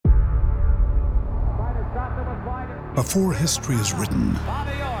Before history is written,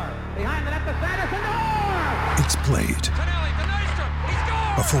 it's played.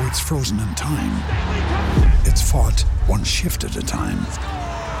 Before it's frozen in time, it's fought one shift at a time.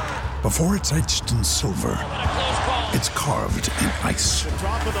 Before it's etched in silver, it's carved in ice.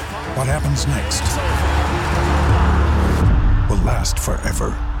 What happens next will last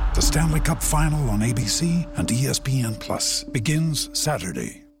forever. The Stanley Cup Final on ABC and ESPN Plus begins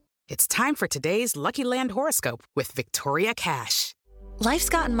Saturday. It's time for today's Lucky Land horoscope with Victoria Cash. Life's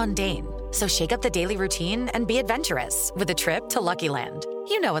gotten mundane, so shake up the daily routine and be adventurous with a trip to Lucky Land.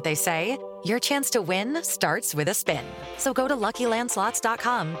 You know what they say, your chance to win starts with a spin. So go to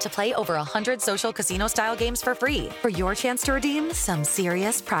LuckyLandSlots.com to play over 100 social casino-style games for free for your chance to redeem some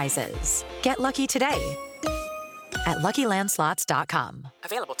serious prizes. Get lucky today at LuckyLandSlots.com.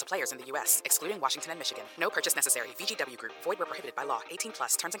 Available to players in the U.S., excluding Washington and Michigan. No purchase necessary. VGW Group. Void where prohibited by law. 18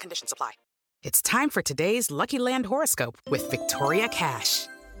 plus. Terms and conditions apply. It's time for today's Lucky Land horoscope with Victoria Cash.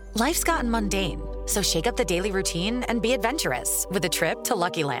 Life's gotten mundane, so shake up the daily routine and be adventurous with a trip to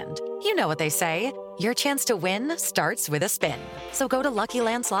Lucky Land. You know what they say, your chance to win starts with a spin. So go to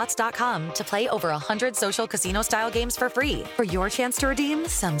LuckyLandSlots.com to play over 100 social casino-style games for free for your chance to redeem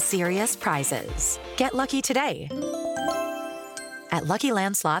some serious prizes. Get lucky today at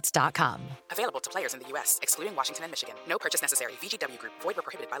LuckyLandSlots.com. Available to players in the U.S., excluding Washington and Michigan. No purchase necessary. VGW Group. Void where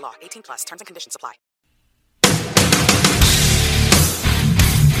prohibited by law. 18 plus. Terms and conditions apply.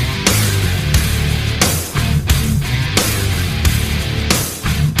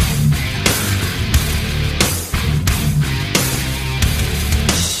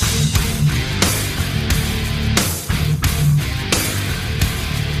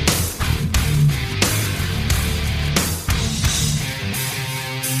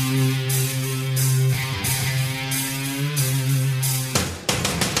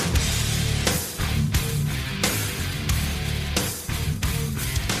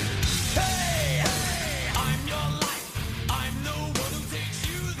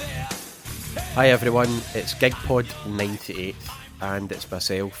 Hi everyone, it's Gigpod 98th and it's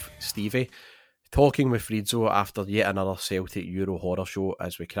myself, Stevie, talking with Rizzo after yet another Celtic Euro horror show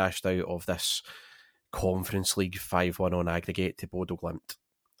as we crashed out of this Conference League 5-1 on aggregate to Bodo.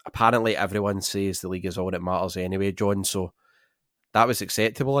 Apparently everyone says the league is all that matters anyway, John, so that was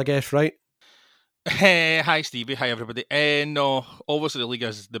acceptable, I guess, right? Hi Stevie, hi everybody. No, obviously the league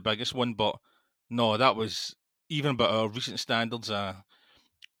is the biggest one, but no, that was, even by our recent standards,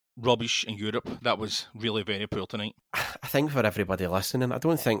 rubbish in Europe. That was really very poor tonight. I think for everybody listening, I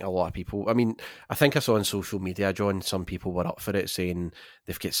don't think a lot of people, I think I saw on social media, John, some people were up for it saying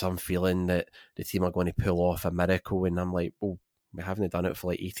they've got some feeling that the team are going to pull off a miracle, and I'm like, well, we haven't done it for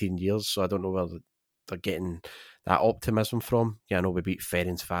like 18 years, so I don't know where they're getting that optimism from. Yeah, I know we beat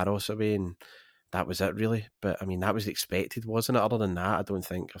Ferencváros away and that was it really, but that was expected, wasn't it? Other than that, I don't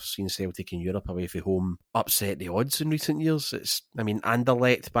think I've seen Celtic in Europe away from home upset the odds in recent years.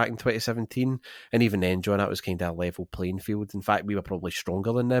 Anderlecht back in 2017, and even then, John, that was kind of a level playing field. In fact, we were probably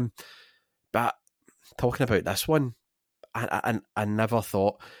stronger than them. But talking about this one, I never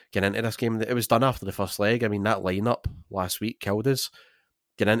thought getting into this game that it was done after the first leg. That lineup last week killed us.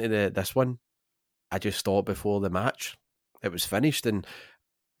 Getting into this one, I just thought before the match it was finished, and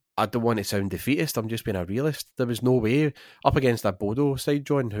I don't want to sound defeatist, I'm just being a realist. There was no way up against a Bodo side,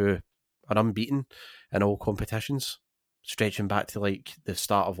 John, who are unbeaten in all competitions, stretching back to like the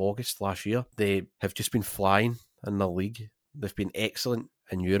start of August last year. They have just been flying in the league. They've been excellent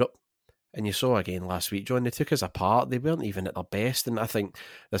in Europe. And you saw again last week, John, they took us apart. They weren't even at their best. And I think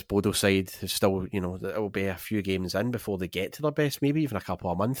this Bodo side is still, it'll be a few games in before they get to their best, maybe even a couple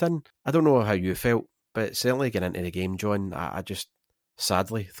of months in. I don't know how you felt, but certainly getting into the game, John, I just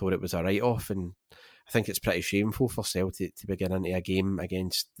sadly thought it was a write-off, and I think it's pretty shameful for Celtic to begin into a game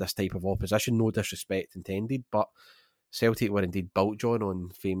against this type of opposition. No disrespect intended, but Celtic were indeed built, John, on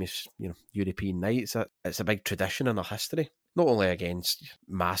famous European nights. It's a big tradition in our history, not only against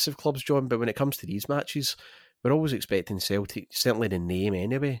massive clubs, John, but when it comes to these matches, we're always expecting Celtic, certainly the name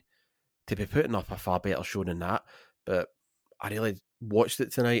anyway, to be putting up a far better show than that. But I really watched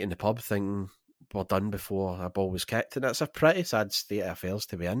it tonight in the pub thinking we're done before a ball was kicked, and it's a pretty sad state of affairs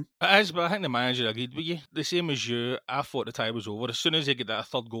to be in. It is, but I think the manager agreed with you. The same as you, I thought the tie was over. As soon as they get that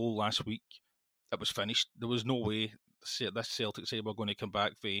third goal last week, it was finished. There was no way this Celtic side were going to come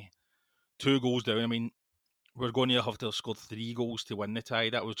back for 2 goals down. We're going to have to have scored 3 goals to win the tie.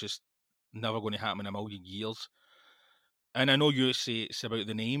 That was just never going to happen in a million years. And I know you say it's about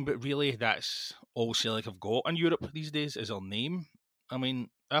the name, but really that's all Celtic have got in Europe these days is our name.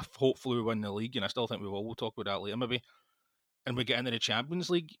 If hopefully we win the league, and I still think we will, we'll talk about that later maybe, and we get into the Champions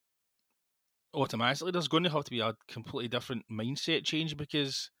League, automatically there's going to have to be a completely different mindset change,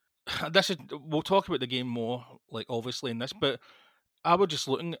 because we'll talk about the game more, like, obviously in this, but I was just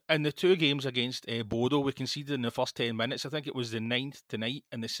looking in the two games against Bodo. We conceded in the first 10 minutes. I think it was the 9th tonight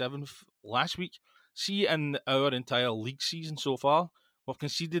and the 7th last week. See, in our entire league season so far, we've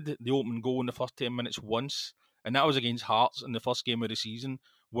conceded the opening goal in the first 10 minutes once, and that was against Hearts in the first game of the season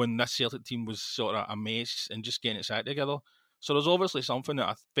when this Celtic team was sort of a mess and just getting its act together. So there's obviously something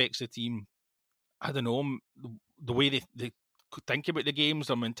that affects the team. I don't know, the way they think about the games,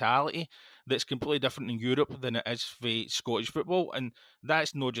 their mentality, that's completely different in Europe than it is for Scottish football. And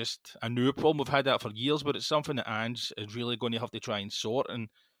that's not just a new problem. We've had that for years, but it's something that Ange is really going to have to try and sort. And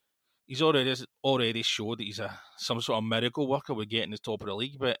he's already showed that he's some sort of miracle worker with getting the top of the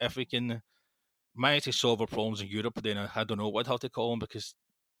league. But if we can manage to solve our problems in Europe, then I don't know what I'd have to call him, because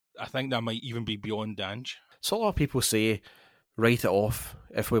I think that might even be beyond Ange. So a lot of people say, write it off.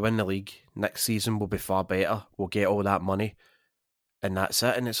 If we win the league next season, we'll be far better. We'll get all that money, and that's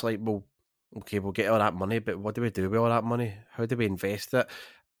it. And it's like, well, okay, we'll get all that money, but what do we do with all that money? How do we invest it?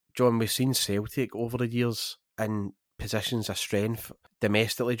 John, we've seen Celtic over the years in positions of strength.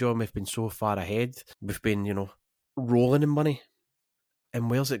 Domestically, John, we've been so far ahead. We've been, rolling in money. And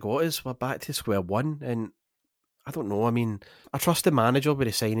where's it got us? We're back to square one. And I don't know. I mean, I trust the manager with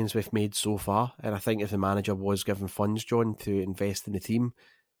the signings we've made so far. And I think if the manager was given funds, John, to invest in the team,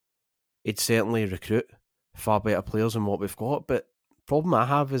 he'd certainly recruit far better players than what we've got. But the problem I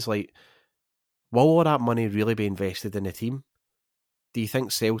have is, like, will all that money really be invested in the team? Do you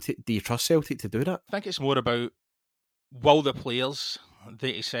trust Celtic to do that? I think it's more about, will the players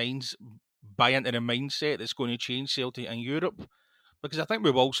that he signs buy into the mindset that's going to change Celtic in Europe? Because I think we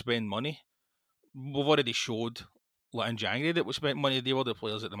will spend money. We've already showed, like, in January, that we spent money. They were the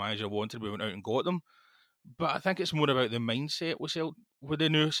players that the manager wanted. We went out and got them. But I think it's more about the mindset with the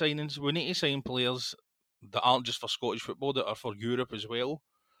new signings. We need to sign players that aren't just for Scottish football, that are for Europe as well.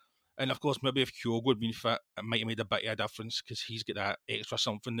 And of course, maybe if Kyogo had been fit, it might have made a bit of a difference, because he's got that extra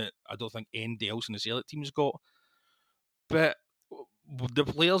something that I don't think anybody else in the Celtic team's got. But the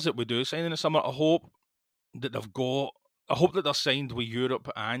players that we do sign in the summer, I hope that they're signed with Europe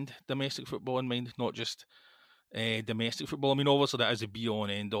and domestic football in mind, not just domestic football. I mean, obviously that is a be-all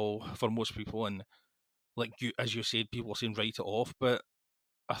and end-all for most people, and as you said, people are saying write it off. But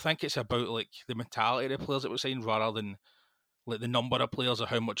I think it's about, like, the mentality of the players that we sign, rather than, like, the number of players or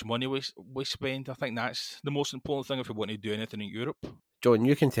how much money we spend. I think that's the most important thing if we want to do anything in Europe. John,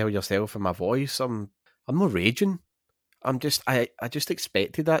 you can tell yourself in my voice, I'm not raging. I just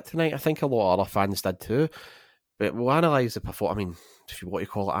expected that tonight. I think a lot of other fans did too. But we'll analyse the performance. I mean, if you want to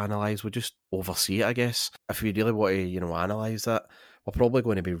call it analyse, we'll just oversee it, I guess. If we really want to, analyse that, we're probably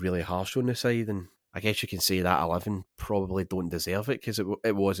going to be really harsh on the side. And I guess you can say that 11 probably don't deserve it, because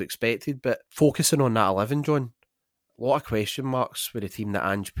it was expected. But focusing on that 11, John, a lot of question marks with the team that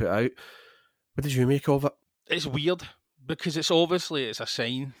Ange put out. What did you make of it? It's weird, because it's a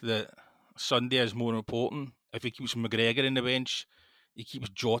sign that Sunday is more important. If he keeps McGregor in the bench, he keeps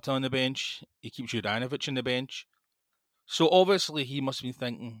Jota on the bench, he keeps Juranovic on the bench. So obviously he must have been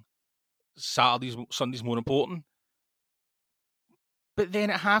thinking Sunday's more important. But then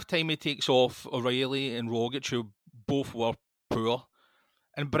at halftime he takes off O'Reilly and Rogic, who both were poor,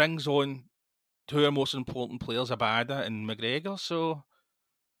 and brings on two of our most important players, Abada and McGregor. So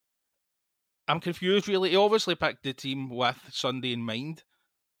I'm confused, really. He obviously picked the team with Sunday in mind,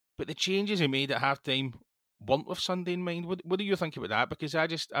 but the changes he made at halftime weren't with Sunday in mind. What do you think about that? Because I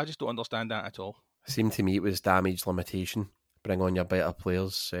just don't understand that at all. It seemed to me it was damage limitation. Bring on your better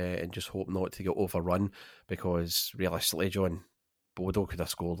players and just hope not to get overrun, because realistically, John, Bodo could have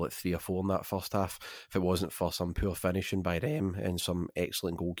scored like 3 or 4 in that first half if it wasn't for some poor finishing by them and some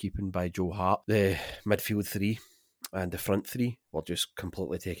excellent goalkeeping by Joe Hart. The midfield 3 and the front 3 were just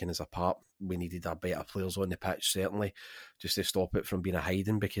completely taking us apart. We needed our better players on the pitch, certainly, just to stop it from being a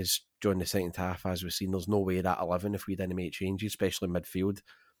hiding, because during the second half, as we've seen, there's no way that 11, if we didn't make changes, especially midfield,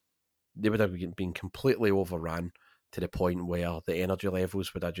 they would have been completely overrun to the point where the energy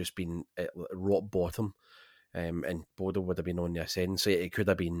levels would have just been at rock bottom, and Bodo would have been on the ascendancy. It could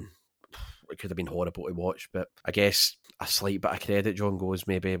have been horrible to watch, but I guess a slight bit of credit, John, goes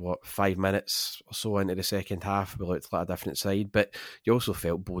maybe 5 minutes or so into the second half, we looked like a different side, but you also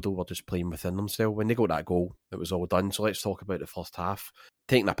felt Bodo were just playing within themselves. When they got that goal, it was all done. So let's talk about the first half.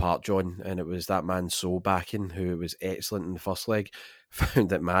 Taking apart, John, and it was that man backing, who was excellent in the first leg.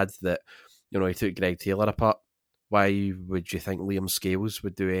 Found it mad that, he took Greg Taylor apart. Why would you think Liam Scales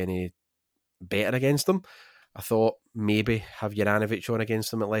would do any better against him? I thought maybe have Juranovic on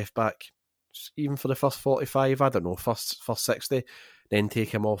against him at left back, even for the first 45, I don't know, first 60. then take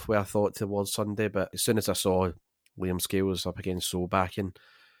him off where I thought towards Sunday. But as soon as I saw Liam Scales up against Solbakken,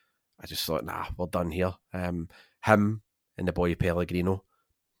 I just thought, nah, we're done here. Him and the boy Pellegrino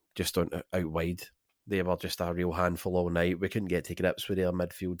just out wide. They were just a real handful all night. We couldn't get to grips with their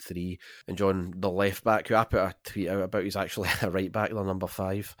midfield three. And John, the left back, who I put a tweet out about, he's actually a right back, the number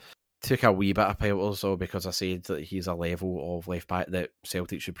 5. Took a wee bit of pelters, so because I said that he's a level of left back that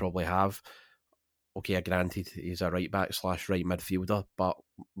Celtic should probably have. Okay, granted, he's a right back / right midfielder, but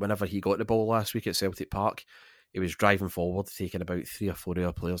whenever he got the ball last week at Celtic Park, he was driving forward, taking about 3 or 4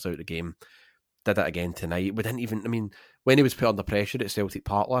 other players out of the game. Did it again tonight. We didn't even, when he was put under pressure at Celtic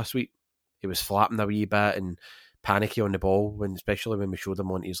Park last week, he was flapping a wee bit and panicky on the ball, especially when we showed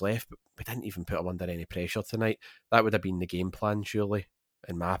him on his left, but we didn't even put him under any pressure tonight. That would have been the game plan, surely.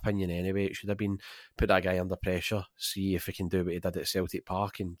 In my opinion, anyway, it should have been put that guy under pressure, see if he can do what he did at Celtic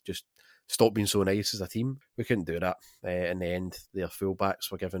Park and just stop being so nice as a team. We couldn't do that. In the end, their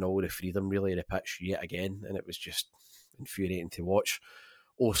fullbacks were given all the freedom, really, of the pitch yet again, and it was just infuriating to watch.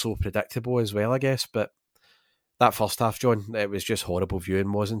 Also predictable as well, I guess, but that first half, John, it was just horrible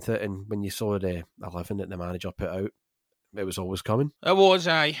viewing, wasn't it? And when you saw the 11 that the manager put out, it was always coming. It was,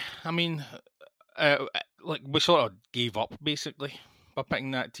 aye. We sort of gave up, basically, by picking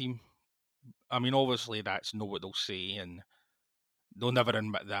that team. Obviously that's not what they'll say, and they'll never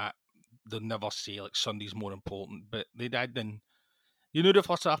admit that. They'll never say like Sunday's more important, but they did. And you knew the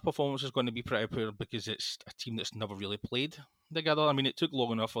first half performance was going to be pretty poor because it's a team that's never really played together. It took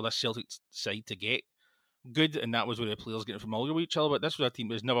long enough for this Celtic side to get good, and that was where the players getting familiar with each other. But this was a team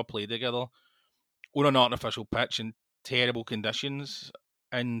that's never played together on an artificial pitch in terrible conditions,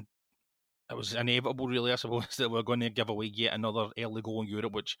 and it was inevitable, really, I suppose, that we're going to give away yet another early goal in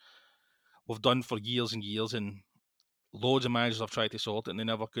Europe, which we've done for years and years, and loads of managers have tried to sort it, and they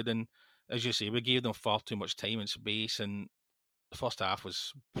never could. And as you say, we gave them far too much time and space, and the first half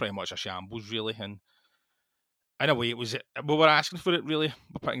was pretty much a shambles, really. And in a way, we were asking for it, really,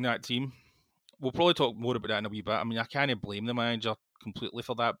 by picking that team. We'll probably talk more about that in a wee bit. I can't blame the manager completely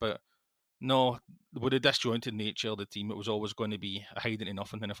for that, but no, with the disjointed nature of the team, it was always going to be a hiding to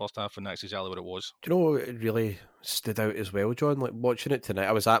nothing in the first half, and that's exactly what it was. Do you know what really stood out as well, John? Like watching it tonight,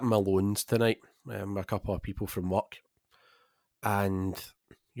 I was at Malone's tonight with a couple of people from work, and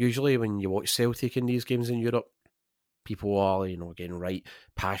usually when you watch Celtic in these games in Europe, people are, getting right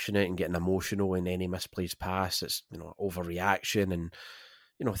passionate and getting emotional in any misplaced pass. It's, overreaction and,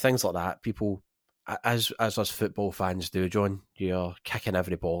 things like that. People, as us football fans do, John, you're kicking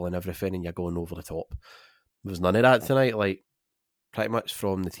every ball and everything and you're going over the top. There was none of that tonight. Like, pretty much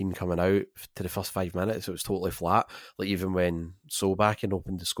from the team coming out to the first 5 minutes, it was totally flat. Like, even when Solbakken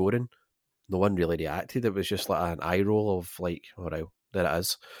opened the scoring, no one really reacted. It was just like an eye roll of like, all right, there it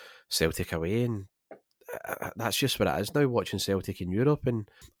is, Celtic away. And that's just what it is now, watching Celtic in Europe. And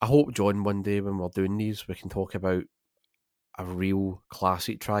I hope, John, one day when we're doing these, we can talk about a real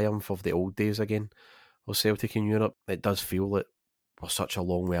classic triumph of the old days again of Celtic in Europe. It does feel that we're such a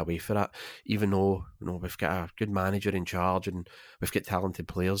long way away for that, even though we've got a good manager in charge and we've got talented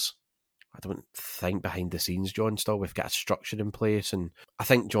players. I don't think behind the scenes, John, still we've got a structure in place, and I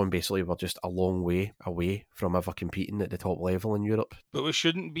think, John, basically we're just a long way away from ever competing at the top level in Europe. But we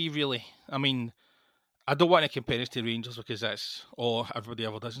shouldn't be, really. I don't want to compare us to Rangers because that's all everybody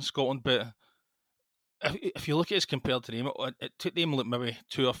ever does in Scotland, but if you look at us compared to them, it took them like maybe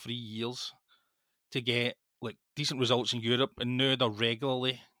 2 or 3 years to get like decent results in Europe, and now they're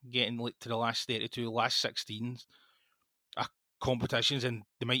regularly getting like to the last 32, last 16 competitions, and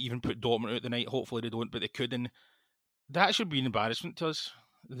they might even put Dortmund out tonight. Hopefully they don't, but they could, and that should be an embarrassment to us.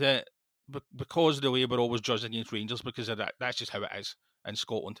 That because of the way we're always judged against Rangers, because of that, that's just how it is in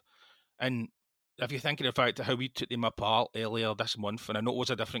Scotland. And if you think of the fact of how we took them apart earlier this month, and I know it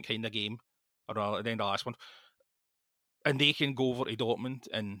was a different kind of game, or at the end of last month, and they can go over to Dortmund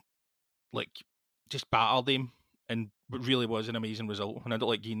and like just batter them, and it really was an amazing result. And I don't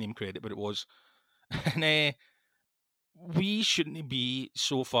like giving them credit, but it was. And we shouldn't be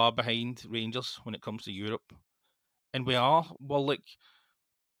so far behind Rangers when it comes to Europe, and we are. Well, like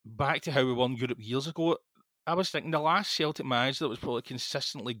back to how we won Europe years ago. I was thinking the last Celtic manager that was probably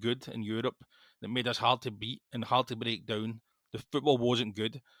consistently good in Europe, that made us hard to beat and hard to break down. The football wasn't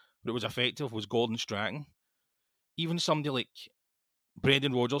good, but it was effective, was Gordon Strachan. Even somebody like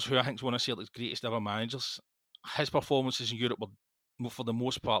Brendan Rodgers, who I think is one of Celtic's greatest ever managers, his performances in Europe were, for the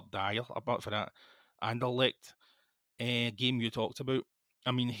most part, dire, apart from that Anderlecht game you talked about.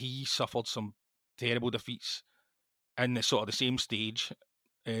 He suffered some terrible defeats in the sort of the same stage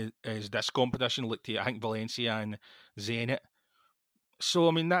as this competition, like to, I think, Valencia and Zenit. So,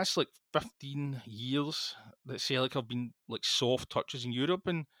 I mean, that's like 15 years that Celtic have been like soft touches in Europe,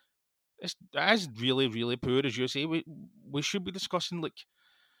 and it is really, really poor, as you say. We should be discussing, like,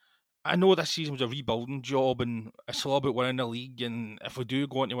 I know this season was a rebuilding job, and it's all about winning the league, and if we do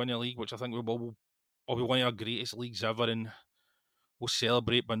go on to win the league, which I think we will be one of our greatest leagues ever, and we'll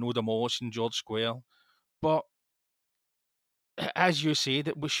celebrate by no demolishing George Square. But as you say,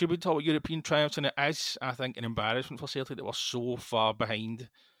 that we should be talking about European triumphs, and it is, I think, an embarrassment for Celtic that we're so far behind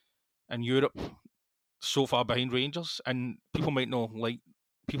in Europe, so far behind Rangers, and people might not like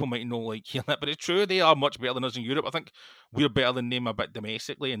hearing that, but it's true. They are much better than us in Europe. I think we're better than them a bit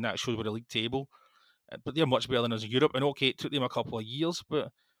domestically, and that shows with the league table. But they're much better than us in Europe. And okay, it took them a couple of years,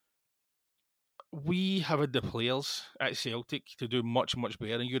 but we have had the players at Celtic to do much, much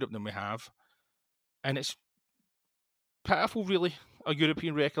better in Europe than we have, and it's pitiful, really, a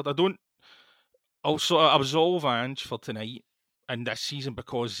European record. I'll sort of absolve Ange for tonight and this season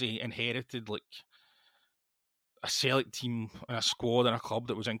because he inherited like a Celtic team and a squad and a club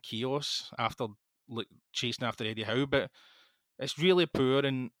that was in chaos after like chasing after Eddie Howe. But it's really poor,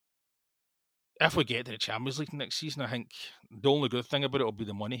 and if we get to the Champions League next season, I think the only good thing about it will be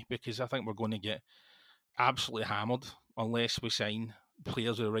the money, because I think we're going to get absolutely hammered unless we sign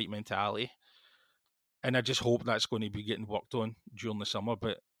players with the right mentality. And I just hope that's going to be getting worked on during the summer.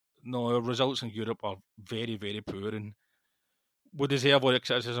 But no, our results in Europe are very, very poor, and we deserve all the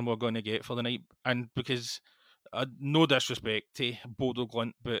criticism we're going to get for the night. And because, no disrespect to Bodo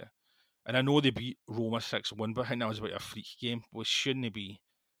Glint, and I know they beat Roma 6-1, but I think that was about a freak game. We shouldn't be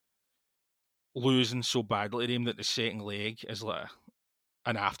losing so badly to them that the second leg is like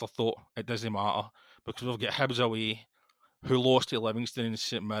an afterthought. It doesn't matter, because we've got Hibs away, who lost to Livingston and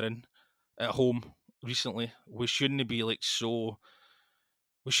St Mirren at home recently. We shouldn't be like so.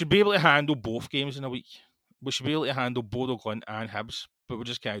 We should be able to handle both games in a week. We should be able to handle Bodo Glint and Hibs, but we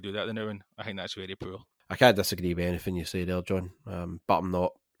just can't do that now, and I think that's very poor. I can't disagree with anything you say there, John, but I'm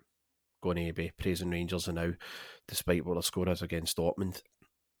not going to be praising Rangers now, despite what their score is against Dortmund.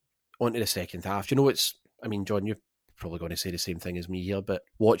 On to the second half. You know, John, you're probably going to say the same thing as me here, but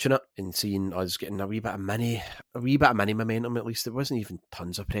watching it and seeing us getting a wee bit of mini momentum, at least, it wasn't even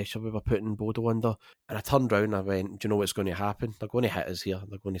tons of pressure we were putting Bodo under. And I turned around and I went, do you know what's going to happen? They're going to hit us here.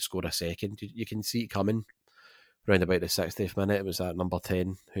 They're going to score a second. You can see it coming. Round about the 60th minute, it was that number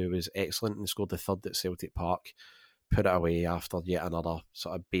 10 who was excellent and scored the third at Celtic Park. Put it away after yet another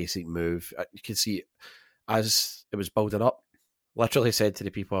sort of basic move. You could see as it was building up. Literally said to the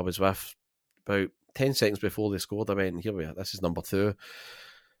people I was with about 10 seconds before they scored, I went, here we are, this is number 2.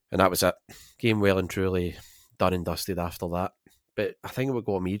 And that was it. Game well and truly done and dusted after that. But I think what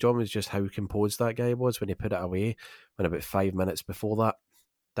got me, John, was just how composed that guy was when he put it away. When about 5 minutes before that,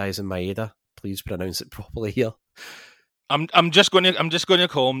 Daisen Maeda, please pronounce it properly here. I'm just going to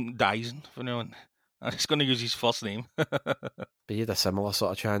call him Daisen for now on. I'm just going to use his first name. But he had a similar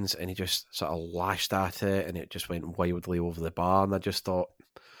sort of chance, and he just sort of lashed at it, and it just went wildly over the bar. And I just thought,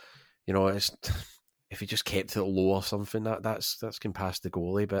 you know, if he just kept it low or something, that's can pass the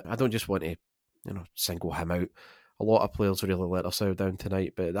goalie. But I don't just want to, you know, single him out. A lot of players really let themselves down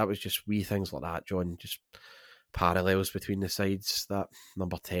tonight, but that was just wee things like that, John. Just parallels between the sides. That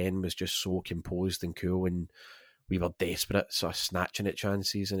number 10 was just so composed and cool, and we were desperate, sort of snatching at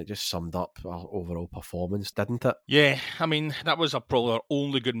chances, and it just summed up our overall performance, didn't it? Yeah, I mean, that was probably our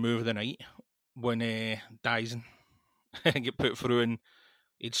only good move of the night when Daisen get put through, and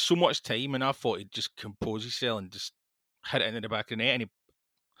he had so much time, and I thought he'd just compose himself and just hit it into the back of the net, and it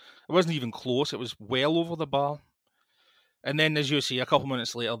wasn't even close. It was well over the bar. And then, as you see, a couple of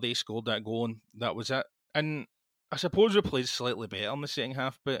minutes later, they scored that goal, and that was it. And I suppose we played slightly better in the second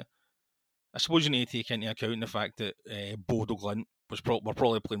half, but I suppose you need to take into account the fact that Bodo Glint were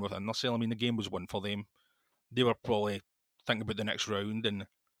probably playing within themselves. I mean, the game was won for them. They were probably thinking about the next round, and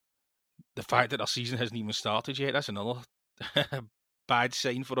the fact that their season hasn't even started yet, that's another bad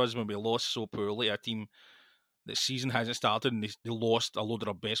sign for us when we lost so poorly. A team that season hasn't started, and they lost a load of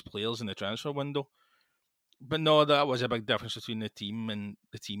their best players in the transfer window. But no, that was a big difference between the team and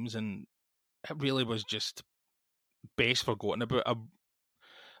the teams, and it really was just best forgotten about.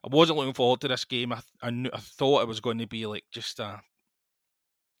 I wasn't looking forward to this game. I thought it was going to be like just a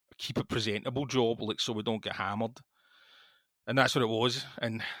keep it presentable job, like so we don't get hammered, and that's what it was.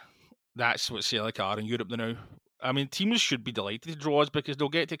 And that's what Celtic are in Europe now. I mean, teams should be delighted to draw us because they'll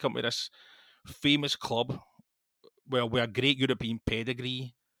get to come to this famous club where we're a great European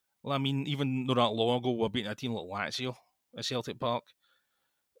pedigree. Well, I mean, even not that long ago, we were beating a team like Lazio at Celtic Park.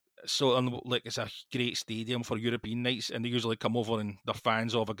 So, like, it's a great stadium for European nights, and they usually come over and their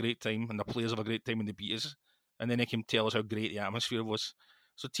fans have a great time, and the players have a great time when they beat us and then they can tell us how great the atmosphere was.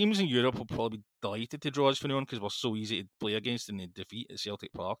 So teams in Europe will probably be delighted to draw us for now because we're so easy to play against and they defeat at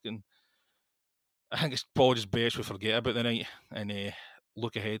Celtic Park. And I think it's probably just best we forget about the night and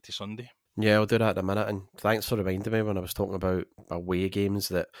look ahead to Sunday. Yeah, I'll do that in a minute. And thanks for reminding me when I was talking about away games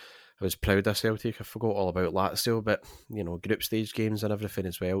that I was proud of Celtic. I forgot all about Lazio, but, group stage games and everything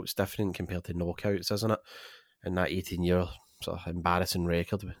as well, it's different compared to knockouts, isn't it? And that 18-year sort of embarrassing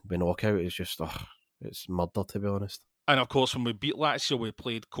record with knockout is just, it's murder, to be honest. And of course, when we beat Lazio, we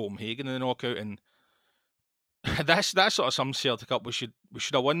played Copenhagen in the knockout, and that's sort of some Celtic up. We should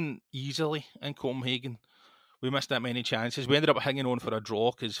have won easily in Copenhagen. We missed that many chances. We ended up hanging on for a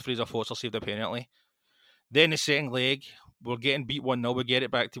draw because Fraser Foster saved a penalty. Then the second leg, we're getting beat 1-0. We get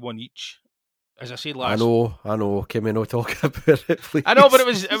it back to 1 each. As I said last, I know. Can we not talk about it, please? I know, but it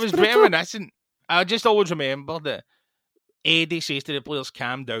was reminiscent. I just always remember that Eddie says to the players,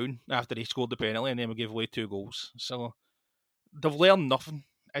 calm down after he scored the penalty, and then we gave away 2 goals. So they've learned nothing.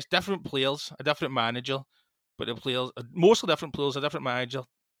 It's different players, a different manager, but the players, mostly different players, a different manager,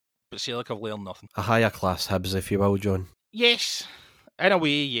 but Celtic have learned nothing. A higher class Hibs, if you will, John. Yes, in a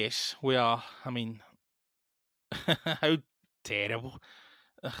way, yes, we are. I mean, how terrible.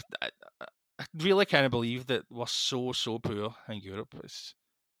 I really can't believe that we're so poor in Europe. It's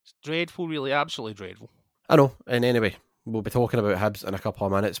dreadful, really, absolutely dreadful. I know, and anyway, we'll be talking about Hibs in a couple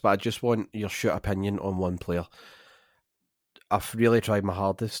of minutes, but I just want your short opinion on one player. I've really tried my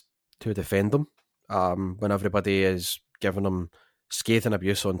hardest to defend him. When everybody is giving him scathing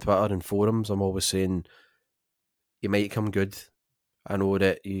abuse on Twitter and forums, I'm always saying he might come good. I know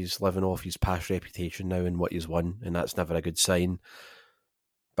that he's living off his past reputation now and what he's won, and that's never a good sign.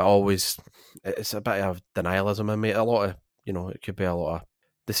 But always, it's a bit of denialism in me. A lot of, it could be a lot of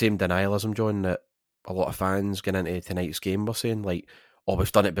the same denialism, John, that a lot of fans getting into tonight's game were saying, like, oh,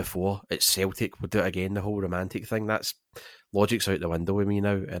 we've done it before, it's Celtic, we'll do it again, the whole romantic thing. That's logic's out the window with me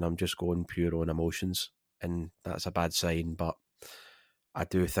now, and I'm just going pure on emotions, and that's a bad sign. But I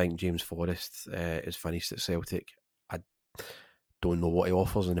do think James Forrest is finished at Celtic. I don't know what he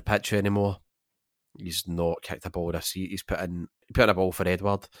offers on the pitch anymore. He's not kicked a ball this seat. He's put in a ball for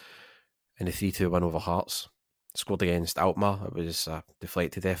Edward in the 3-2 win over Hearts. Scored against Alkmaar. It was a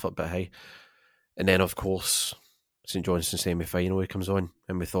deflected effort, but hey. And then, of course, St Johnstone semi-final, he comes on,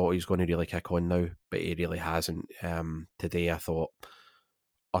 and we thought he's going to really kick on now, but he really hasn't. Today, I thought,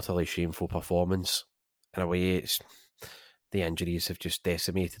 utterly shameful performance. In a way, the injuries have just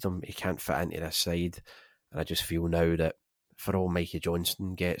decimated him. He can't fit into this side, and I just feel now that for all Mikey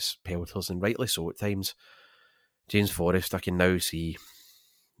Johnston gets pelters, and rightly so at times, James Forrest, I can now see,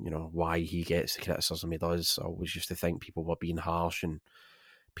 why he gets the criticism he does. I always used to think people were being harsh and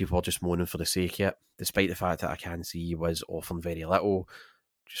people were just moaning for the sake of it, despite the fact that I can see he was offering very little.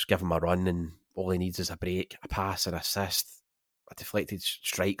 Just give him a run and all he needs is a break, a pass, an assist, a deflected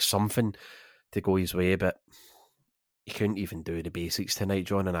strike, something to go his way, but he couldn't even do the basics tonight,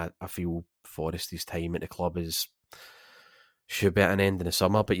 John, and I feel Forrest's time at the club should be at an end in the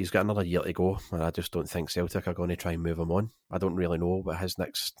summer, but he's got another year to go, and I just don't think Celtic are going to try and move him on. I don't really know what his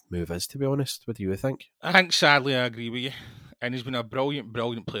next move is, to be honest. What do you think? I think, sadly, I agree with you, and he's been a brilliant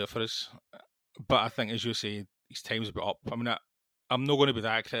player for us, but I think, as you say, his time's a bit up. I mean, I'm not going to be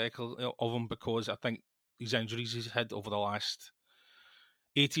that critical of him because I think these injuries he's had over the last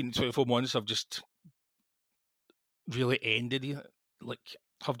 18 to 24 months have just really ended.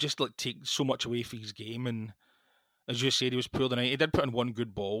 Have just taken so much away from his game, and as you said, he was poor tonight. He did put in one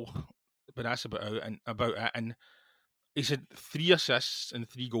good ball, but that's about it. And he's had 3 assists and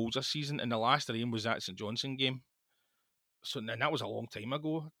 3 goals this season, and the last of them was that St Johnstone game. So, and that was a long time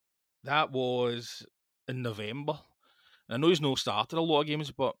ago. That was in November. And I know he's not started a lot of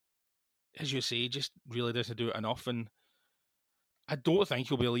games, but as you say, he just really doesn't do it enough. And I don't think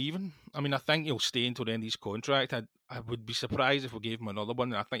he'll be leaving. I mean, I think he'll stay until the end of his contract. I would be surprised if we gave him another one.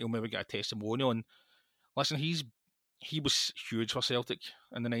 And I think he'll maybe get a testimonial. And listen, he was huge for Celtic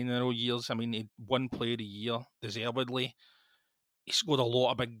in the 9 in a row years. I mean, he won Player of the Year, deservedly. He scored a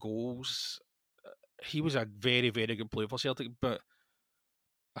lot of big goals. He was a very, very good player for Celtic, but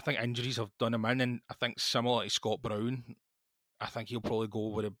I think injuries have done him in, and I think similar to Scott Brown, I think he should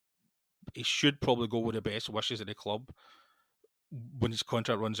probably go with the best wishes of the club when his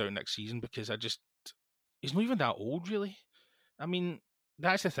contract runs out next season, because he's not even that old, really. I mean,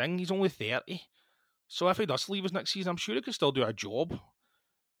 that's the thing, he's only 30. So if he does leave us next season, I'm sure he could still do a job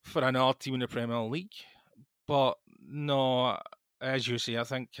for another team in the Premier League. But no, as you say, I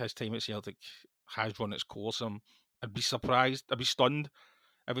think his time at Celtic has run its course. I'd be surprised, I'd be stunned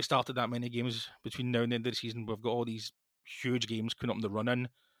if he started that many games between now and the end of the season. We've got all these huge games coming up in the run-in.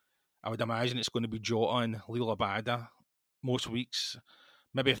 I would imagine it's going to be Jota and Lil Abada most weeks.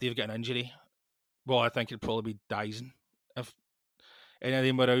 Maybe if they've got an injury, well, I think it'd probably be Dyson. If any of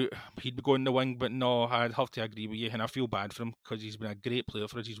them were out, he'd be going the wing. But no, I'd have to agree with you, and I feel bad for him because he's been a great player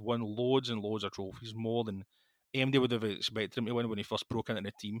for us. He's won loads and loads of trophies, more than anybody would have expected him to win when he first broke into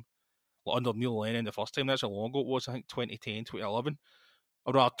the team. Well, under Neil Lennon the first time, that's how long ago it was, I think 2010, 2011.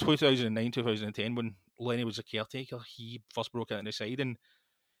 Or rather, 2009, 2010, when Lenny was a caretaker, he first broke into the side, and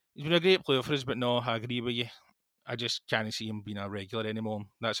he's been a great player for us. But no, I agree with you. I just can't see him being a regular anymore.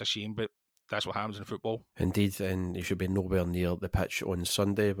 That's a shame, but that's what happens in football. Indeed, and he should be nowhere near the pitch on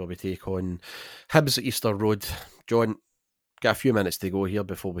Sunday where we take on Hibs at Easter Road. John, got a few minutes to go here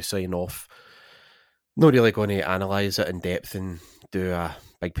before we sign off. Not really going to analyse it in depth and do a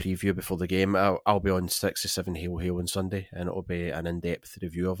big preview before the game. I'll be on 6-7 Hail on Sunday, and it'll be an in-depth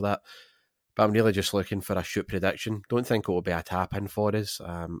review of that. But I'm really just looking for a shoot prediction. Don't think it'll be a tap-in for us.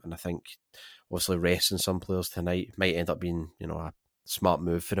 And I think, obviously, resting some players tonight might end up being, a smart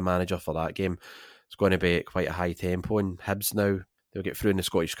move for the manager for that game. It's going to be quite a high tempo. And Hibs now, they'll get through in the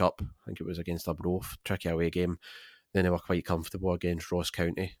Scottish Cup. I think it was against Arbroath. Tricky away game. Then they were quite comfortable against Ross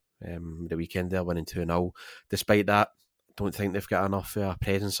County the weekend there, winning 2-0. Despite that, I don't think they've got enough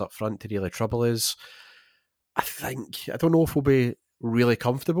presence up front to really trouble us. I don't know if we'll be really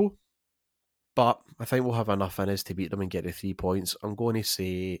comfortable, but I think we'll have enough in us to beat them and get the 3 points. I'm going to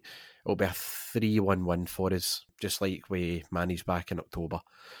say it'll be a 3-1 win for us, just like we managed back in October.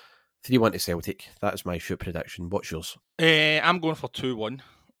 3-1 to Celtic. That's my shoot prediction. What's yours? I'm going for 2-1.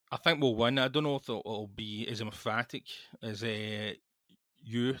 I think we'll win. I don't know if it'll be as emphatic as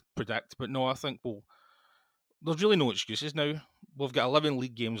you predict, but no, I think there's really no excuses now. We've got 11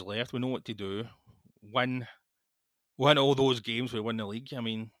 league games left. We know what to do. Win all those games, we win the league. I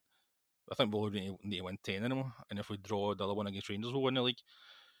mean, I think we'll need to win 10 of them, and if we draw the other one against Rangers, we'll win the league.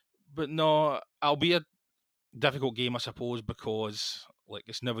 But no, it'll be a difficult game, I suppose, because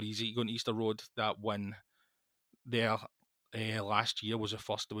it's never easy going to Easter Road. That win there last year was the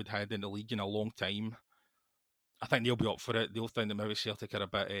first that we'd had in the league in a long time. I think they'll be up for it. They'll think that maybe Celtic are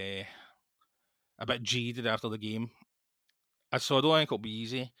a bit jaded after the game. So I don't think it'll be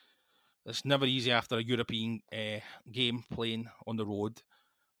easy. It's never easy after a European game playing on the road.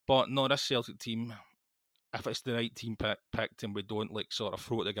 But no, this Celtic team, if it's the right team picked and we don't sort of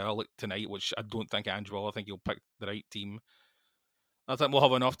throw it together tonight, which I don't think Ange will, I think he'll pick the right team. I think we'll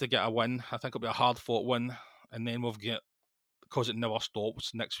have enough to get a win. I think it'll be a hard-fought win. And then we'll get, because it never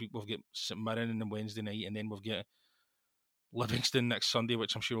stops, next week we'll get St Mirren on Wednesday night, and then we'll get Livingston next Sunday,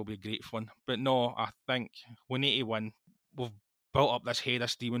 which I'm sure will be great fun. But no, I think we need to win. We've built up this head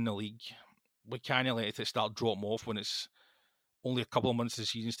of steam in the league. We can't let it start dropping off when it's only a couple of months of the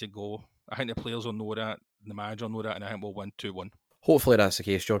seasons to go. I think the players will know that, the manager will know that, and I think we'll win 2-1. Hopefully that's the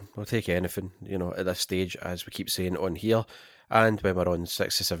case, John. We'll take anything, at this stage, as we keep saying on here. And when we're on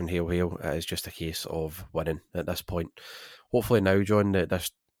 6-7 Hail, it is just a case of winning at this point. Hopefully now, John, that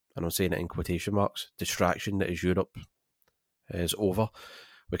this, and I'm saying it in quotation marks, distraction that is Europe is over.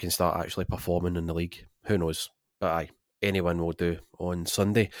 We can start actually performing in the league. Who knows? But aye, anyone will do on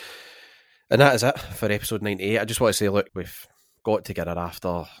Sunday. And that is it for episode 98. I just want to say, look, we've got together after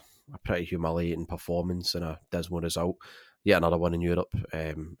a pretty humiliating performance and a dismal result. Yet another one in Europe,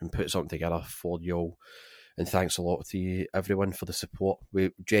 and put something together for you all. And thanks a lot to everyone for the support.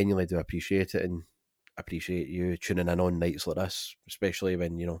 We genuinely do appreciate it, and appreciate you tuning in on nights like this, especially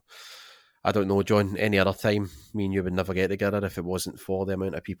when, I don't know, John, any other time, me and you would never get together if it wasn't for the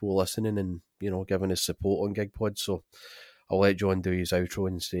amount of people listening and, giving us support on Gigpod. So I'll let John do his outro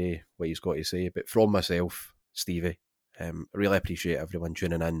and say what he's got to say. But from myself, Stevie, I really appreciate everyone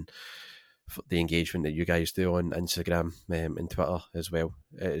tuning in, for the engagement that you guys do on Instagram and Twitter as well.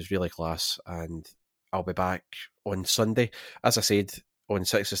 It is really class, and I'll be back on Sunday, as I said, on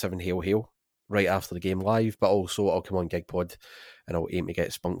 6-7 Hail, right after the game live, but also I'll come on Gigpod and I'll aim to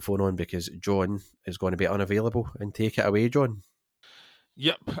get Spunk Phone on because John is going to be unavailable. And take it away, John.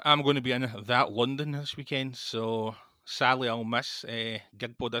 Yep, I'm going to be in that London this weekend, so sadly I'll miss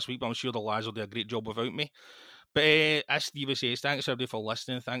Gigpod this week, but I'm sure the lads will do a great job without me. But as Stevie says, thanks everybody for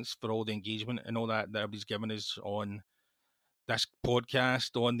listening, thanks for all the engagement and all that everybody's given us on this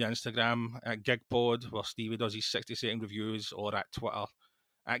podcast, on the Instagram at Gigpod, where Stevie does his 60-second reviews, or at Twitter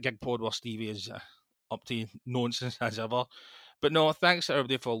at Gigpod, where Stevie is up to nonsense as ever. But no, thanks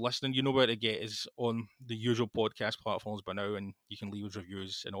everybody for listening. You know where to get us on the usual podcast platforms by now, and you can leave us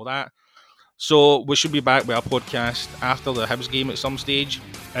reviews and all that. So we should be back with our podcast after the Hibs game at some stage,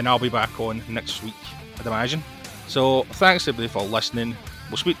 and I'll be back on next week, I'd imagine. So thanks everybody for listening.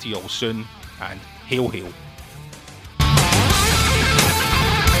 We'll speak to you all soon, and hail, hail.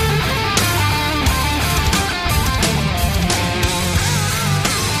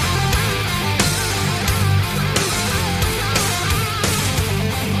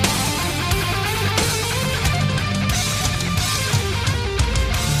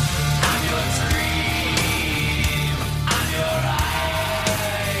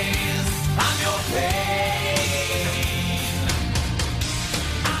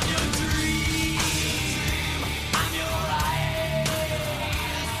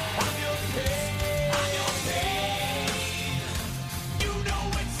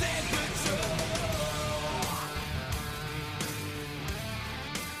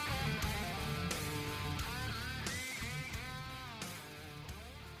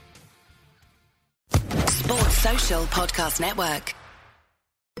 Social Podcast Network.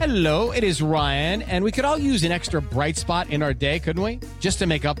 Hello, it is Ryan, and we could all use an extra bright spot in our day, couldn't we? Just to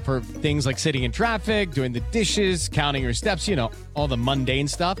make up for things like sitting in traffic, doing the dishes, counting your steps, you know, all the mundane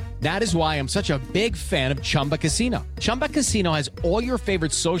stuff. That is why I'm such a big fan of Chumba Casino. Chumba Casino has all your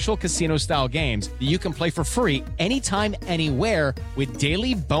favorite social casino-style games that you can play for free anytime, anywhere with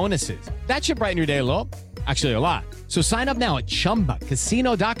daily bonuses. That should brighten your day a little. Actually, a lot. So sign up now at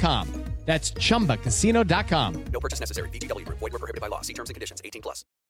ChumbaCasino.com. That's ChumbaCasino.com. No purchase necessary. VGW Group. Void where prohibited by law. See terms and conditions. 18+.